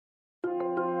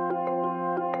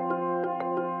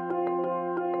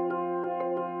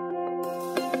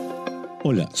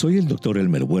Hola, soy el Dr.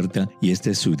 Elmer Huerta y esta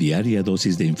es su diaria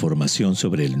dosis de información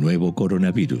sobre el nuevo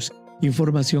coronavirus.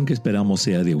 Información que esperamos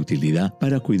sea de utilidad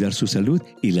para cuidar su salud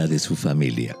y la de su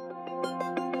familia.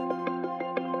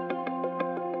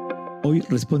 Hoy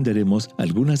responderemos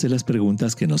algunas de las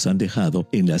preguntas que nos han dejado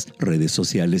en las redes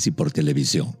sociales y por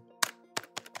televisión.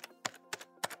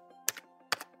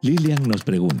 Lilian nos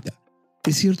pregunta: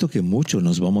 ¿es cierto que muchos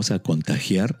nos vamos a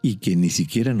contagiar y que ni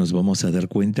siquiera nos vamos a dar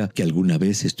cuenta que alguna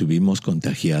vez estuvimos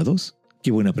contagiados?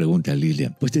 Qué buena pregunta,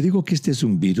 Lilian. Pues te digo que este es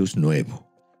un virus nuevo.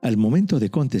 Al momento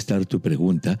de contestar tu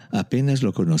pregunta, apenas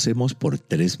lo conocemos por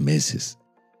 3 meses.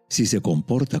 Si se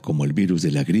comporta como el virus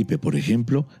de la gripe, por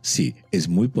ejemplo, sí, es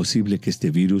muy posible que este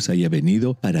virus haya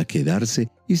venido para quedarse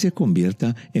y se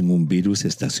convierta en un virus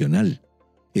estacional.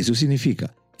 Eso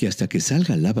significa que hasta que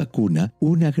salga la vacuna,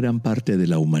 una gran parte de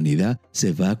la humanidad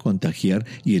se va a contagiar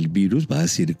y el virus va a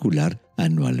circular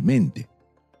anualmente.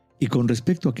 Y con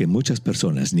respecto a que muchas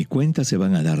personas ni cuenta se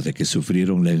van a dar de que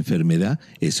sufrieron la enfermedad,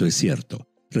 eso es cierto.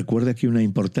 Recuerda que una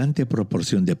importante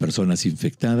proporción de personas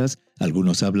infectadas,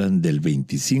 algunos hablan del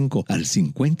 25 al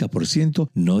 50%,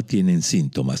 no tienen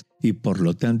síntomas y por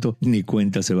lo tanto ni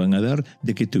cuenta se van a dar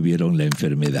de que tuvieron la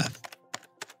enfermedad.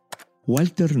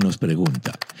 Walter nos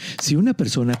pregunta: si una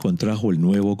persona contrajo el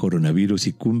nuevo coronavirus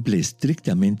y cumple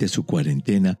estrictamente su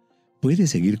cuarentena, ¿puede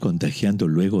seguir contagiando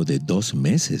luego de 2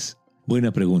 meses?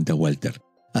 Buena pregunta, Walter.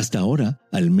 Hasta ahora,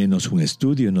 al menos un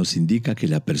estudio nos indica que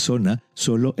la persona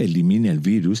solo elimina el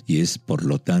virus y es por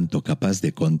lo tanto capaz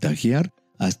de contagiar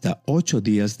hasta 8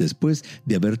 días después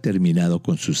de haber terminado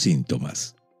con sus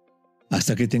síntomas.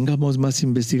 Hasta que tengamos más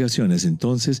investigaciones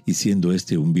entonces, y siendo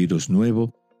este un virus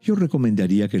nuevo, yo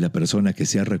recomendaría que la persona que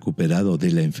se ha recuperado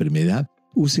de la enfermedad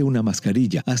use una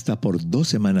mascarilla hasta por 2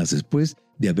 semanas después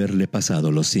de haberle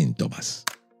pasado los síntomas.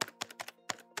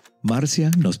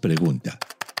 Marcia nos pregunta: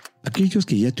 ¿aquellos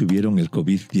que ya tuvieron el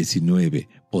COVID-19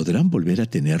 podrán volver a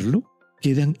tenerlo?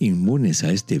 ¿Quedan inmunes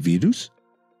a este virus?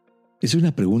 Es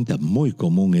una pregunta muy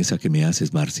común esa que me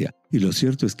haces, Marcia, y lo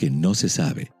cierto es que no se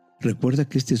sabe. Recuerda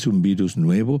que este es un virus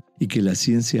nuevo y que la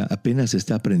ciencia apenas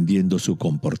está aprendiendo su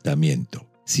comportamiento.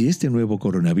 Si este nuevo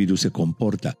coronavirus se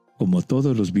comporta como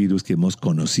todos los virus que hemos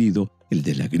conocido, el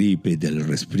de la gripe, del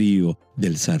resfrío,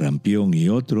 del sarampión y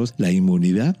otros, la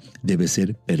inmunidad debe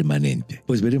ser permanente.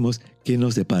 Pues veremos qué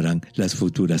nos deparan las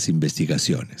futuras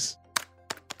investigaciones.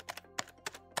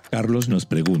 Carlos nos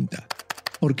pregunta: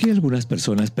 ¿por qué algunas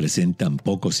personas presentan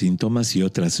pocos síntomas y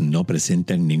otras no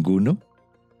presentan ninguno?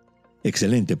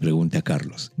 Excelente pregunta,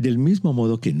 Carlos. Del mismo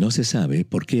modo que no se sabe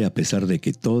por qué, a pesar de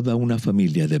que toda una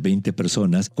familia de 20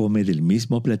 personas come del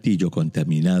mismo platillo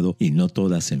contaminado y no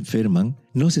todas se enferman,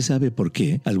 no se sabe por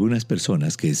qué algunas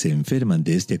personas que se enferman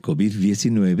de este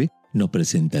COVID-19 no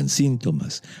presentan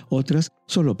síntomas, otras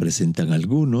solo presentan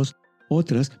algunos,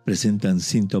 otras presentan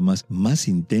síntomas más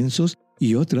intensos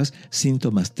y otras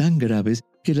síntomas tan graves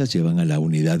que las llevan a la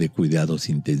unidad de cuidados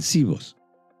intensivos.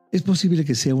 Es posible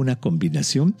que sea una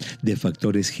combinación de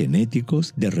factores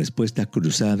genéticos, de respuesta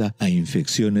cruzada a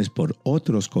infecciones por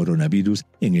otros coronavirus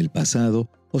en el pasado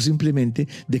o simplemente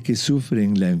de que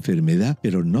sufren la enfermedad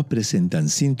pero no presentan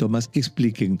síntomas que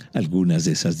expliquen algunas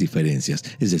de esas diferencias,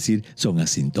 es decir, son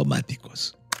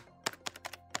asintomáticos.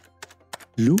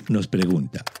 Lu nos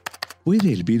pregunta: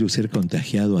 ¿puede el virus ser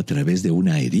contagiado a través de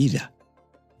una herida?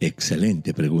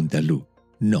 Excelente pregunta, Lu.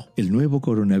 No, el nuevo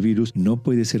coronavirus no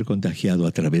puede ser contagiado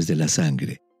a través de la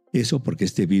sangre. Eso porque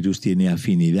este virus tiene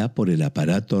afinidad por el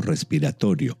aparato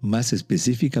respiratorio, más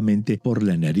específicamente por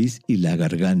la nariz y la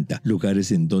garganta,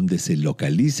 lugares en donde se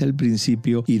localiza al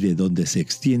principio y de donde se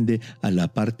extiende a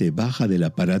la parte baja del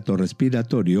aparato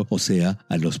respiratorio, o sea,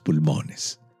 a los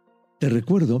pulmones. Te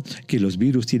recuerdo que los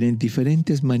virus tienen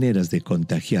diferentes maneras de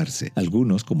contagiarse.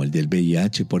 Algunos, como el del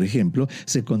VIH, por ejemplo,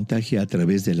 se contagia a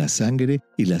través de la sangre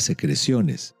y las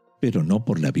secreciones, pero no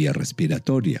por la vía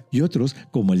respiratoria. Y otros,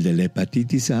 como el de la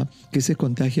hepatitis A, que se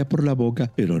contagia por la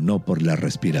boca, pero no por la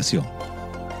respiración.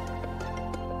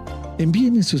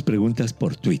 Envíenme sus preguntas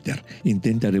por Twitter.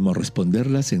 Intentaremos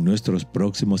responderlas en nuestros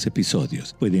próximos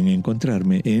episodios. Pueden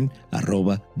encontrarme en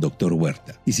 @Dr.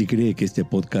 Huerta. Y si cree que este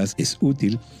podcast es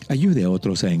útil, ayude a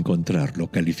otros a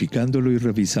encontrarlo, calificándolo y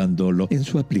revisándolo en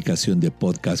su aplicación de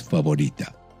podcast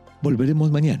favorita. Volveremos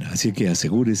mañana, así que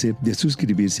asegúrese de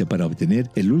suscribirse para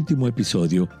obtener el último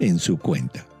episodio en su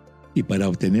cuenta. Y para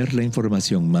obtener la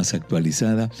información más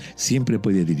actualizada, siempre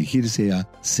puede dirigirse a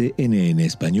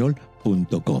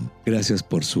cnnespañol.com. Gracias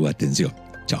por su atención.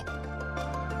 Chao.